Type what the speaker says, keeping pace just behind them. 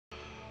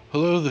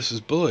Hello, this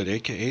is Bullet,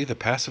 aka the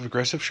Passive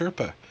Aggressive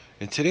Sherpa.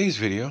 In today's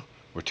video,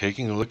 we're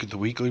taking a look at the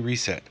weekly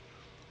reset.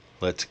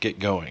 Let's get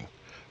going.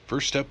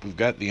 First up, we've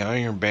got the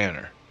Iron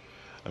Banner.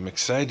 I'm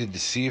excited to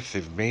see if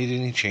they've made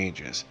any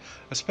changes.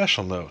 A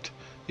special note,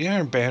 the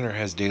Iron Banner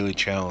has daily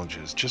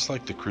challenges, just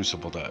like the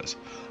Crucible does.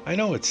 I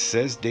know it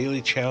says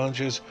daily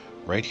challenges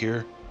right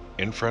here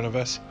in front of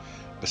us,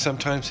 but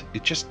sometimes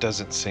it just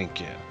doesn't sink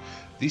in.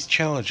 These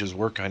challenges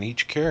work on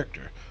each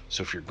character,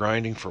 so if you're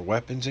grinding for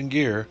weapons and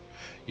gear,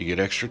 you get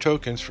extra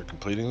tokens for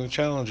completing the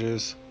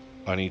challenges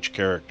on each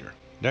character.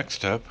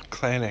 Next up,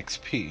 Clan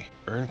XP.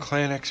 Earn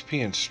Clan XP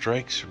in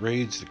strikes,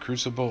 raids, the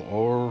Crucible,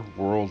 or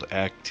world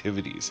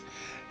activities.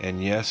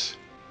 And yes,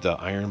 the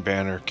Iron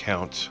Banner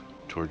counts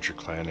towards your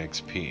Clan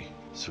XP.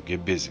 So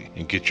get busy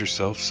and get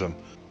yourself some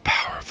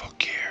powerful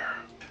gear.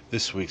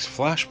 This week's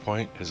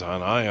Flashpoint is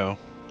on Io,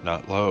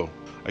 not Low.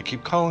 I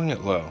keep calling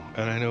it Low,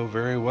 and I know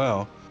very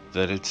well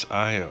that it's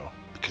Io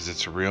because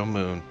it's a real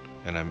moon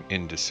and I'm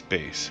into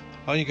space.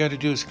 All you gotta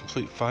do is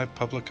complete 5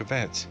 public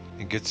events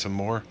and get some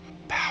more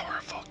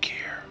powerful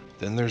gear.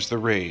 Then there's the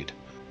raid,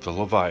 the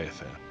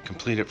Leviathan.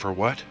 Complete it for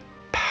what?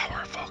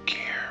 Powerful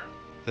gear.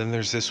 Then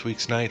there's this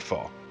week's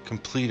Nightfall.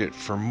 Complete it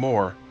for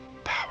more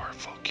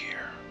powerful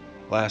gear.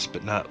 Last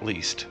but not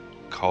least,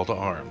 Call to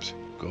Arms.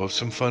 Go have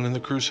some fun in the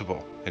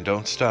Crucible and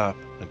don't stop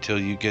until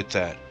you get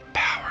that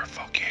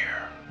powerful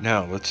gear.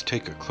 Now let's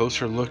take a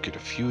closer look at a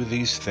few of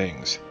these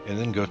things and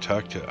then go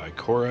talk to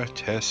Ikora,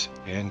 Tess,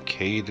 and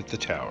Cayde at the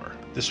tower.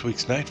 This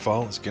week's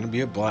Nightfall is going to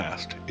be a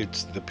blast.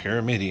 It's the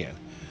Pyramidion.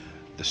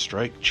 The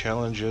strike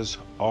challenges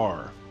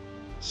are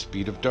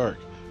Speed of Dark.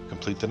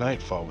 Complete the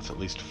Nightfall with at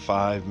least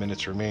 5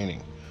 minutes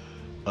remaining.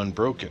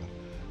 Unbroken.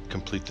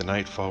 Complete the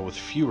Nightfall with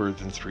fewer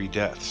than 3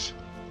 deaths.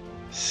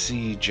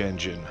 Siege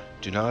Engine.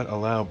 Do not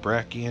allow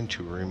Brachion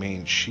to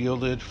remain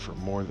shielded for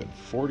more than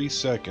 40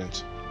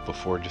 seconds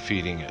before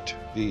defeating it.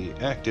 The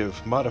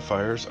active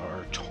modifiers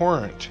are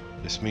Torrent.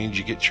 This means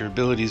you get your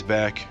abilities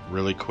back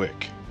really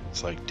quick.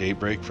 It's like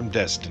Daybreak from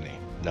Destiny.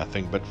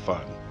 Nothing but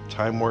fun.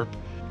 Time Warp,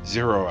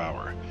 0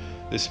 hour.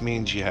 This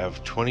means you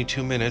have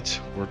 22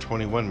 minutes or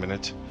 21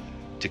 minutes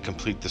to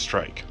complete the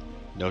strike.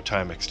 No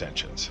time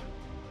extensions.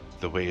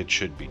 The way it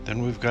should be.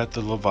 Then we've got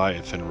the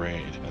Leviathan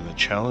raid, and the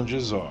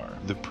challenges are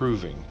the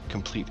Proving.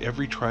 Complete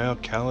every trial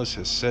Calus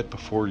has set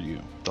before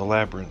you. The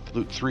Labyrinth.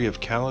 Loot 3 of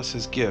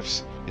Calus's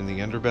gifts in the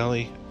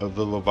underbelly of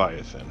the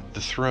Leviathan. The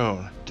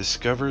Throne.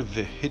 Discover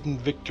the hidden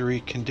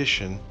victory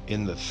condition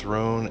in the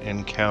Throne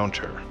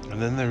encounter.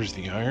 And then there's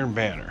the Iron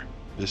Banner.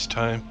 This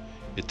time,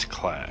 it's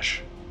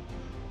Clash.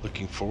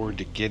 Looking forward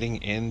to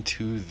getting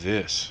into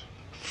this.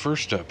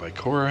 First up,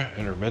 Ikora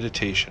and her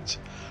meditations.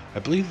 I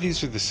believe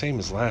these are the same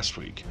as last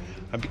week.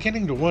 I'm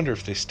beginning to wonder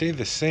if they stay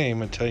the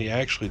same until you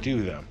actually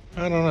do them.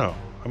 I don't know.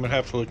 I'm gonna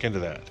have to look into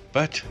that.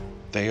 But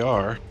they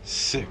are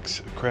 6.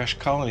 A crashed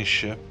colony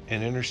ship,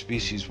 an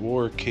interspecies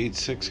war. Cayde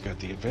 6 got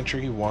the adventure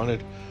he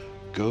wanted.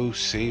 Go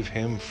save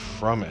him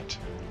from it.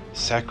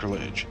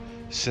 Sacrilege.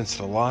 Since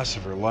the loss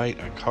of her light,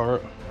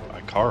 Ikora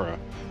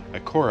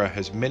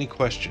has many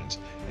questions,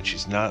 and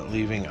she's not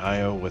leaving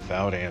Io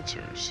without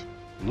answers.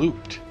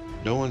 Looped.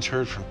 No one's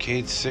heard from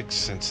Cayde 6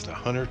 since the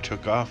hunter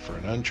took off for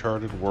an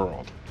uncharted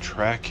world.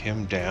 Track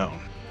him down.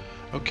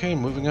 Okay,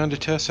 moving on to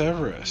Tess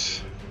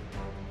Everis.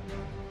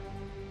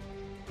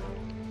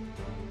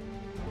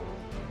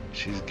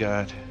 She's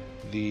got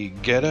the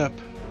Get Up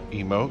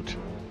emote.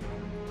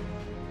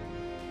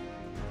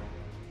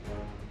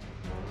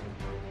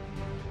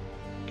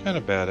 Kind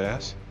of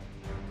badass.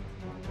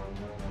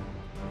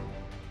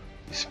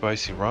 The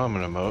Spicy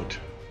Ramen emote.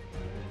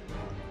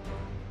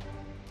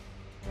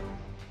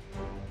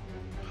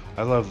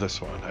 I love this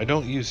one. I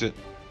don't use it,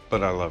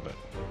 but I love it.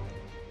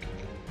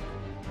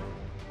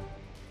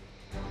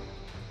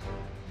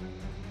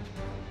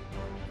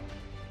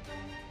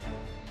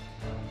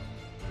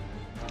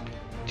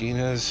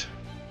 Dina's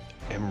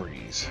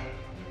Emery's.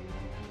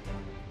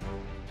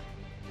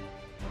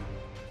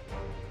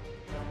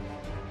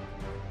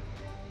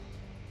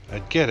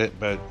 I'd get it,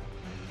 but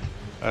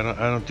I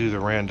don't do the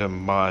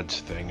random mods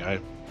thing. I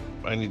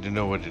need to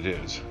know what it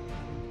is.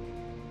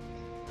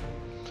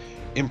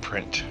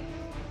 Imprint.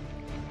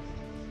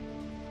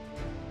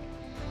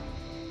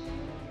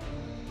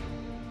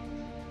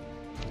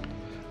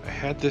 I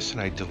had this and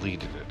I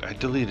deleted it. I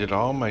deleted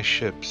all my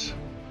ships.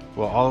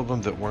 Well, all of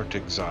them that weren't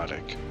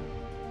exotic.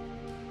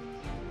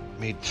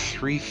 Made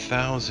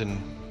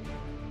 3,000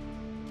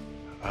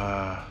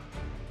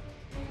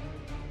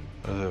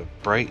 the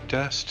bright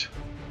dust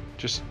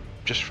just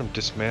from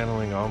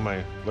dismantling all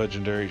my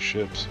legendary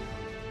ships.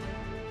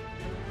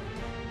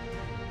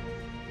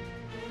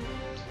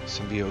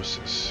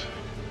 Symbiosis.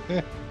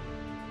 I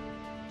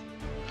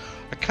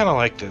kind of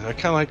liked it. I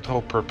kind of liked the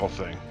whole purple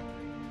thing.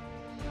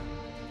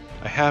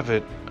 I have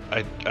it.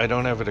 I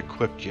don't have it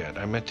equipped yet.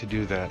 I meant to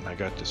do that and I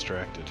got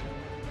distracted.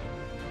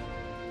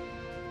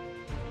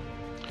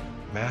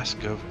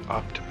 Mask of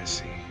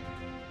Optimacy.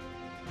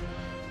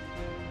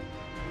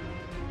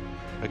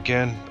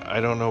 Again,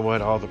 I don't know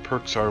what all the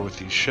perks are with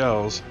these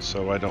shells,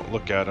 so I don't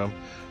look at them.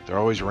 They're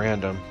always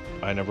random.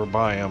 I never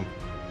buy them.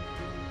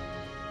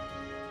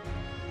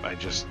 I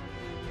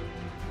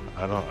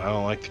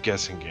don't like the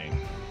guessing game.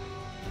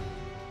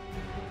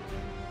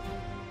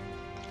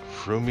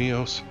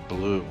 Frumiose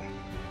Blue.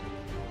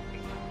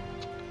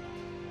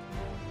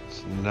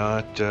 It's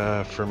not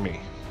for me.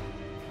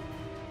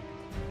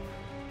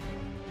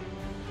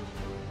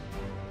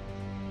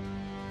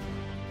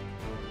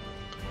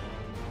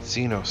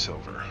 Xeno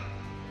Silver.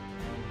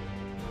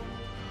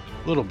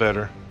 A little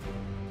better.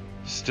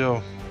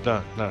 Still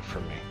not for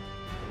me.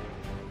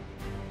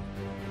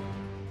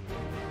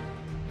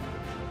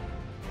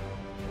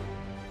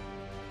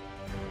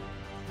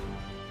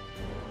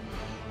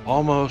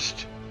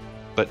 Almost,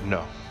 but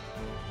no.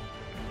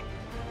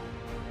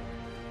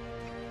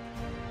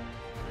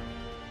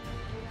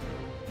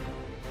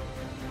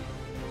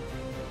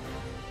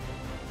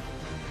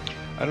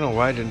 I don't know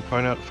why I didn't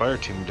point out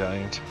Fireteam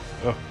Medallions.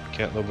 Oh,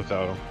 can't live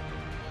without them.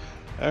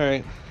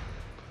 Alright,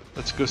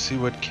 let's go see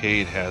what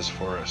Cade has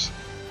for us.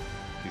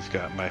 He's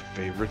got my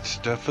favorite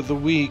stuff of the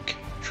week,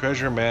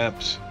 treasure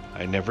maps.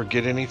 I never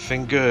get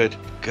anything good.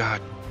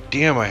 God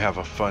damn, I have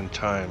a fun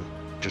time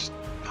just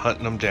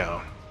hunting them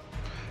down.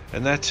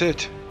 And that's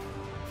it.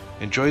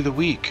 Enjoy the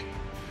week.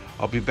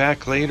 I'll be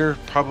back later,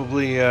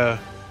 probably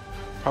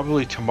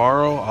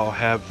tomorrow. I'll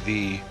have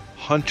the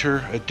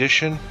Hunter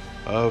edition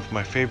of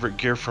my favorite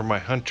gear for my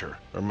Hunter,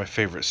 or my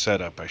favorite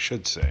setup, I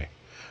should say.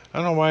 I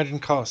don't know why I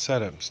didn't call it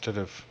setup instead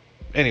of...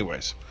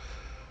 Anyways,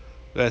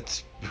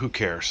 that's... who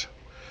cares?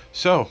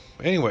 So,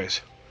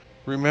 anyways,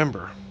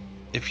 remember,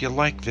 if you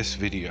like this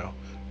video,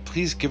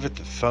 please give it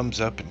the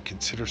thumbs up and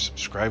consider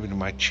subscribing to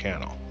my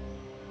channel.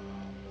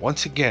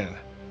 Once again,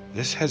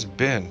 this has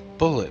been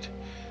Bullet,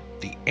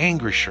 the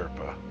Angry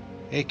Sherpa,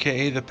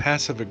 aka the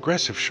Passive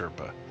Aggressive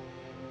Sherpa.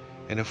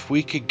 And if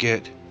we could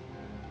get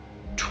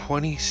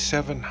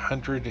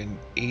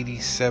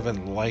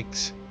 2,787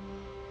 likes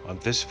on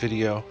this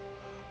video,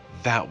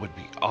 that would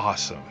be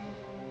awesome.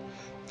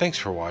 Thanks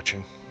for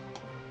watching.